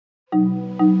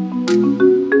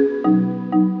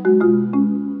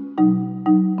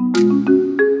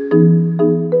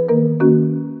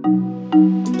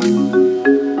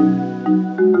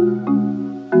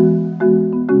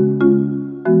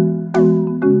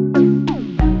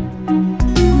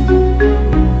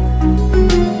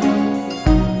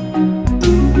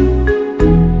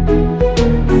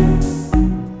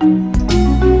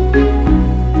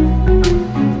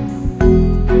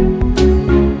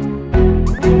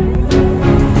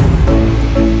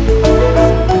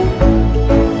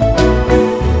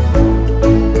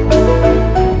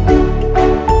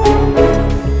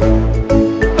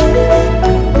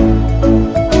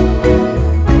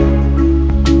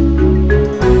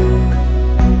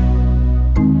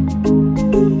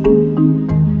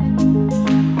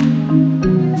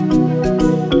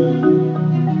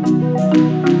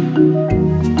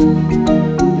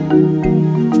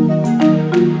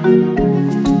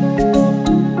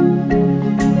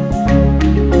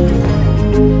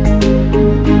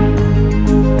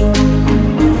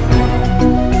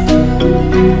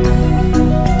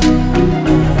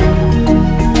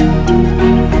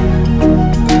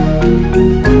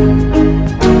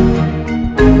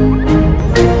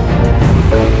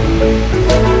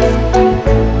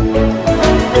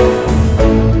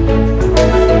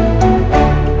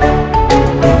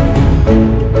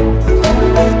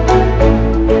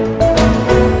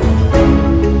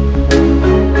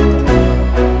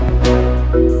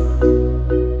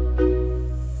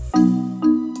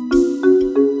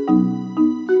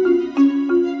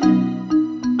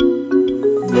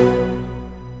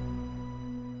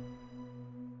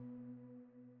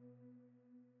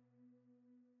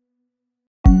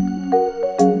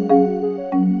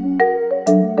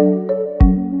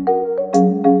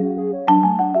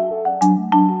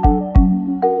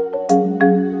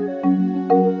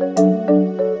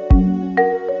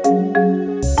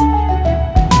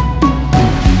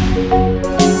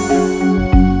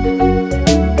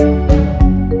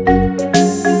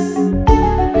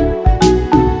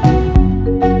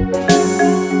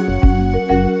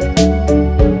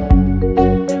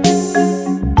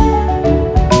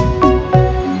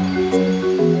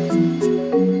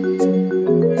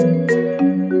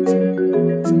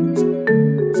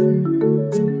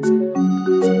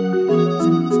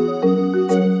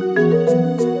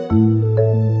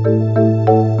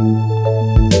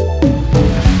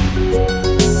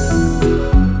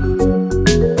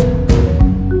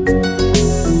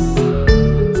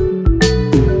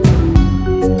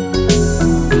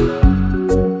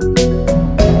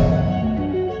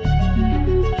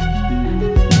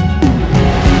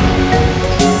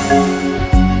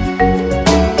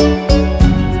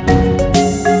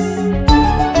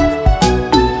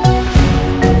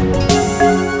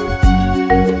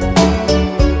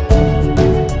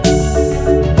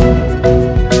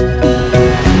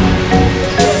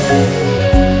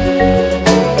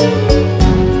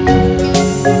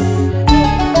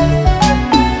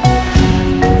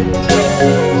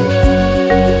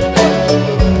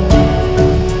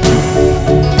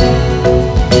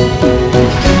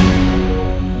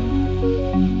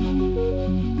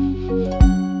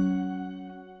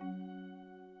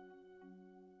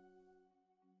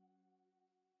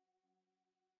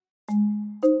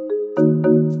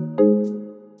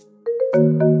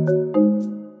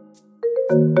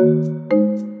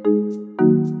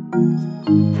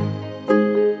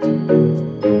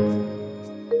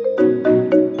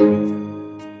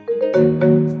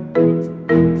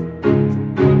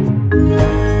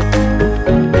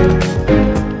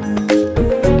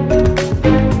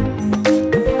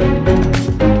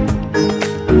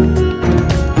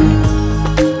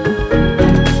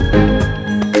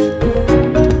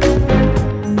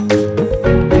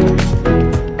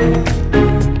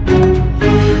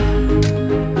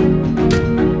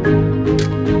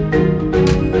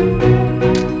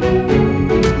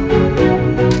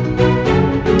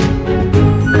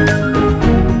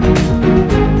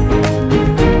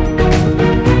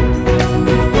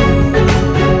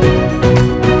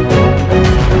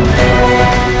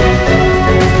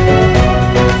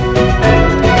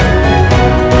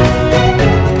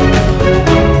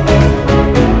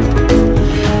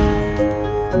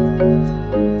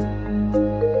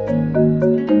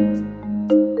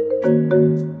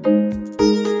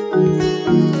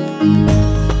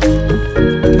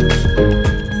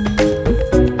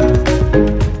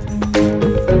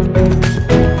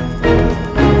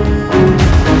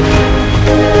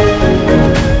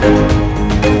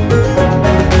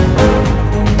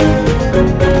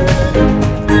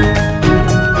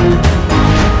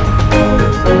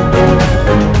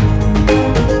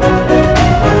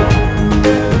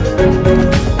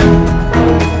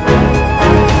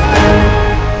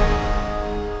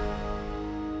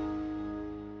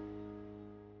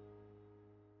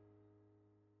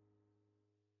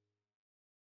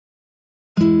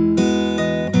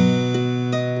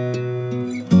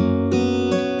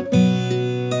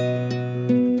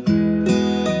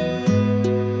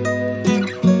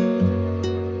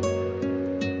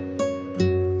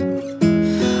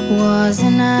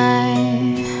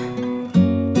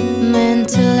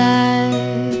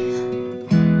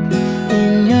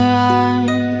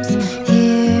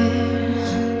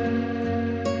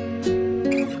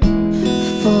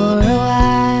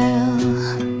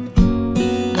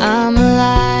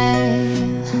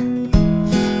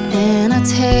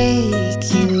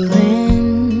take you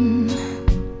in.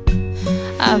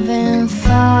 I've been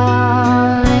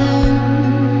falling,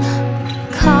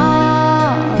 calling.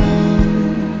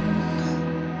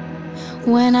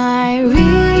 When I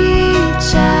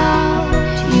reach out,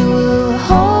 you will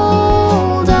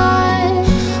hold on.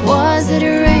 Was it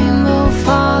a rainbow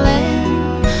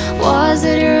falling? Was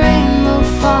it a rainbow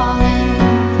falling?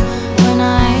 When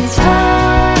I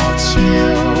touch you,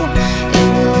 it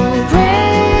will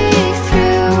break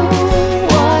through.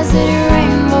 Was it a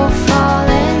rainbow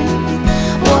falling?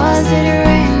 Was it a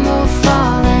rainbow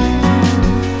falling?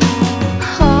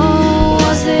 Oh,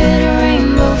 was it a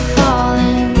rainbow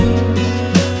falling?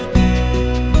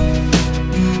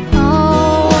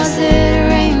 Oh, was it a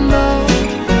rainbow?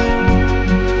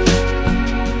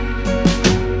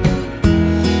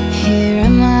 Here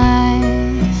am I,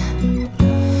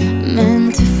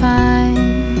 meant to find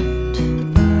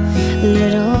a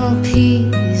little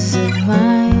peace of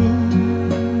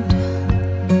mind.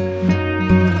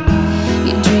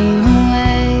 You dream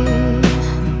away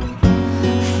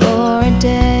for a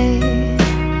day.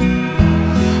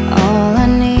 All I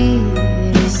need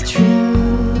is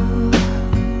true,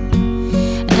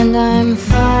 and I'm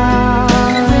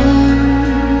falling,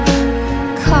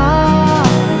 calling.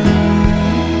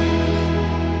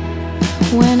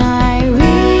 When I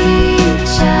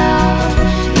reach out,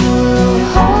 you will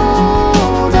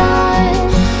hold on.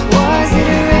 Was it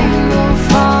a rainbow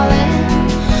falling?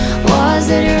 Was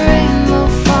it a rainbow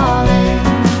falling?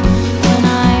 When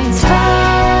I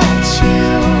touch you,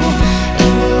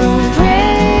 it will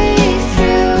break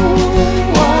through.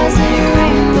 Was it a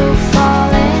rainbow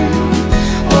falling?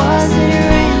 Was it a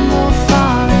rainbow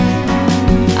falling?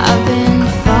 I've been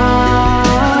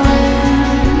falling,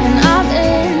 and I've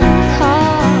been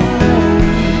calling.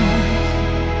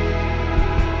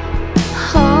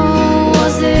 Oh,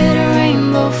 was it a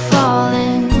rainbow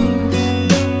falling?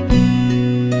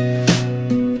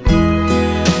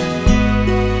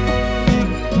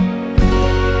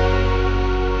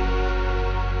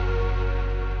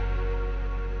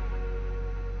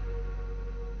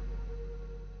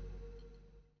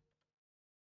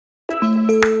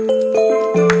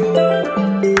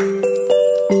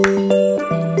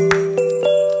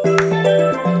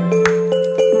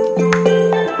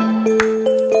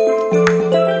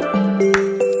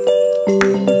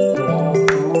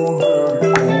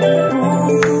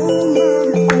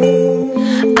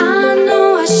 I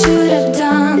know I should have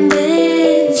done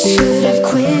this, should have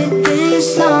quit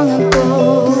this long ago.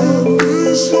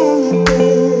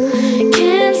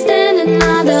 Can't stand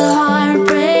another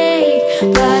heartbreak,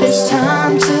 but it's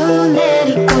time to let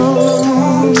it go.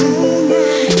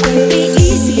 It'd be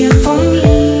easier for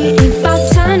me if I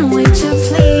turn away to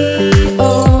flee.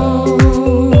 Oh,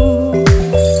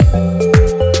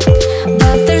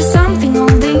 but there's something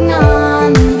holding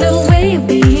on in the way of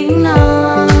being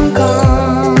long gone.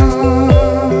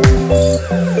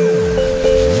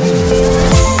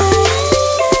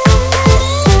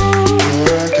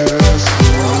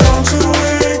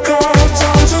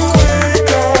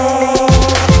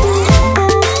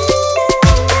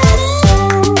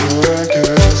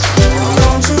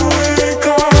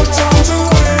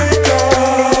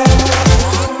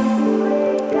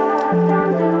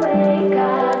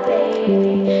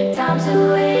 Time to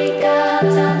wake